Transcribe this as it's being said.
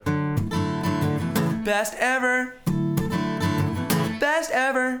Best ever. Best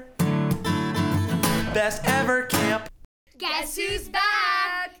ever. Best ever camp. Guess who's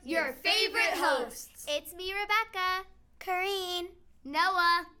back? Your favorite hosts. It's me, Rebecca, Corrine,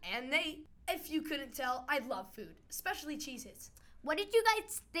 Noah, and Nate. If you couldn't tell, I love food, especially Cheez-Its. What did you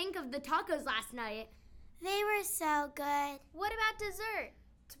guys think of the tacos last night? they were so good. What about dessert?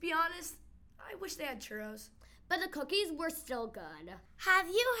 To be honest, I wish they had churros. But the cookies were still good. Have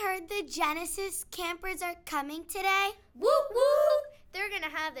you heard the Genesis campers are coming today? Whoop whoop! They're going to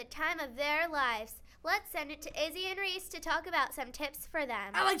have the time of their lives. Let's send it to Izzy and Reese to talk about some tips for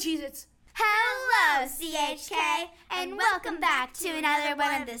them. I like Cheez-Its. Hello, CHK, and welcome back to another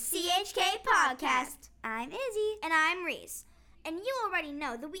one of the CHK podcast. I'm Izzy. And I'm Reese. And you already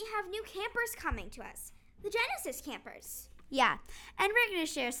know that we have new campers coming to us, the Genesis campers. Yeah, and we're going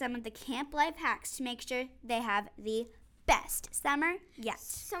to share some of the camp life hacks to make sure they have the best summer yet.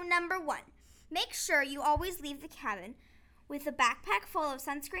 So number 1, make sure you always leave the cabin with a backpack full of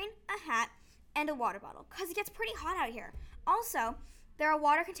sunscreen, a hat, and a water bottle, because it gets pretty hot out here. Also, there are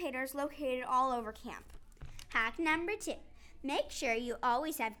water containers located all over camp. Hack number 2, make sure you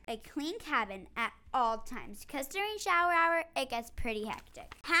always have a clean cabin at all times, because during shower hour, it gets pretty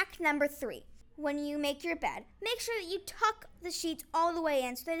hectic. Hack number 3, when you make your bed, make sure that you tuck the sheets all the way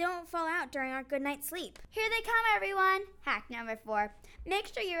in so they don't fall out during our good night's sleep. Here they come, everyone. Hack number 4,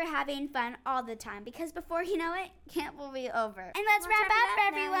 make sure you're having fun all the time, because before you know it, camp will be over. And let's wrap up,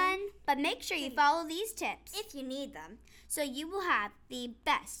 everyone. But make sure you follow these tips if you need them, so you will have the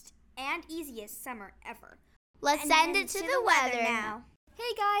best and easiest summer ever. Let's send it to the weather now.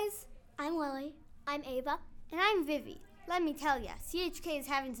 Hey guys, I'm Lily. I'm Ava, and I'm Vivi. Let me tell ya, CHK is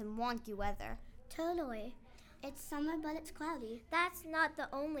having some wonky weather. Totally. It's summer, but it's cloudy. That's not the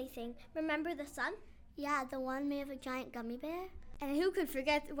only thing. Remember the sun? Yeah, the one made of a giant gummy bear. And who could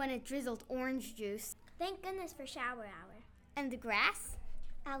forget when it drizzled orange juice? Thank goodness for shower hour. And the grass?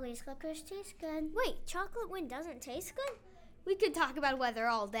 At least Clickers taste good. Wait, chocolate wind doesn't taste good? We could talk about weather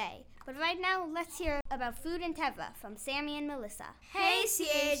all day, but right now, let's hear about food and Teva from Sammy and Melissa. Hey,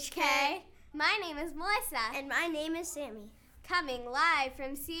 CHK. My name is Melissa. And my name is Sammy. Coming live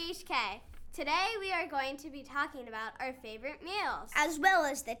from CHK. Today, we are going to be talking about our favorite meals, As well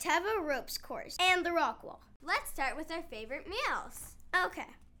as the Teva ropes course and the rock wall. Let's start with our favorite meals. Okay,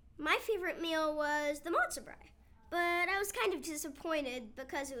 my favorite meal was the matzo brie, but I was kind of disappointed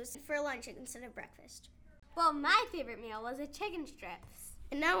because it was for lunch instead of breakfast. Well, my favorite meal was a chicken strips.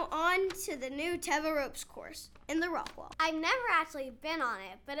 And now on to the new Teva ropes course in the rock wall. I've never actually been on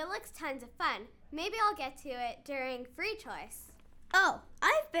it, but it looks tons of fun. Maybe I'll get to it during free choice. Oh,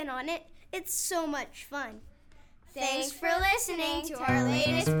 I've been on it. It's so much fun. Thanks for listening to our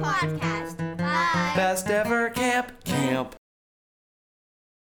latest podcast. Bye. Best ever camp.